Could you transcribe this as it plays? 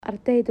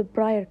Ardayda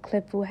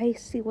Briarcliff waxay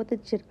si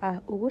wadajir ah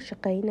uga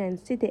shaqeynayaan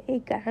sidii ay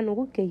gacan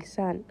uga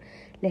geysan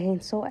lahayn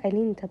soo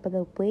celinta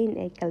badweyn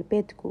ee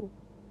galbeedku.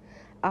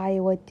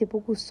 Iowa dib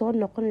ugu soo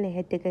noqon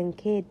lahayd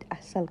deegaankeeda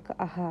asalka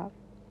ahaa.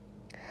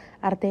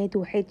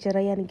 Ardaydu waxay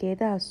jarayaan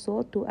geedaha soo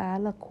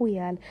du'aala ku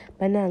yaal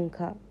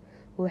banaanka.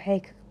 Waxay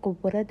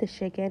khubarada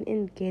sheegeen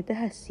in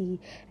geedahaasi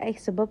ay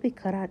sababi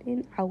karaan in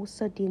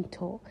cawska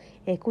dhinto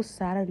ee ku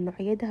saaran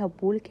noocyada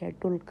buulka ee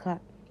dhulka.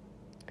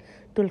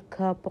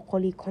 Dhulka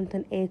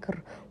 150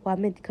 acre waa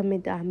mid ka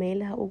mid ah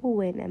meelaha ugu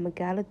weyn ee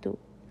magaaladu.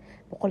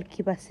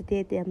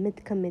 8% ee mid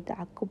ka mid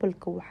ah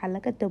gobolka waxaa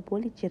laga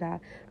dabooli jiraa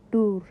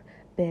dhul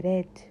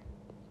beereed.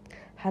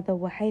 Hadda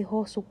waxay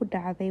hoos ugu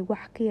dhacday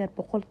wax ka yar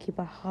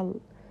 1%.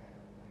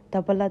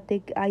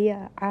 Dabaaldeg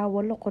ayaa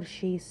caawa la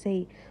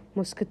qorsheysay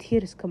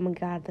Musketeerska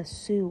magaalada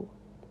Sioux.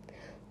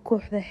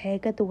 Kooxda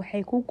xeegada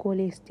waxay ku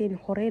guuleysteen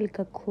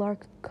horyaalka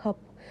Clark Cup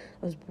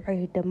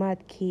usbuucii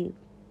dhamaadkii.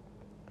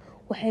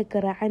 Waxay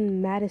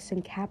garaaceen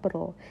Madison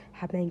Capital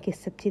habeenkii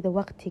Sabtida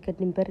waqtiga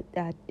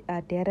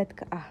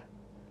dheeraadka ah.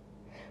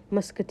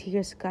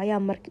 Musketeerska ayaa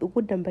markii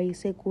ugu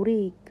dambeysay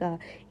guriga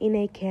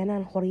inay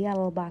keenaan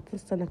horyaal 20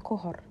 sano ka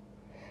hor.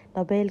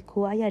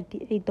 Dabeelku ayaa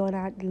dhici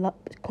doona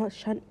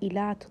 5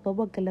 ilaa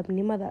 7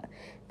 galabnimada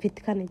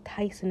fiidkan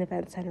Tyson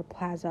Event Center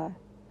Plaza.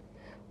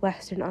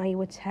 Western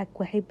Iowa Tech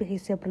waxay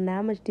bixisay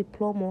barnaamij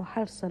diblomo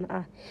 1 sano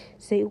ah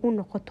si ay ugu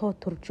noqoto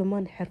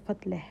turjumaan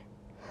xirfad leh.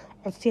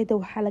 Codsiyada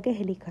waxaa laga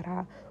heli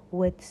karaa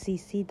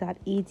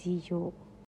www.cc.edu.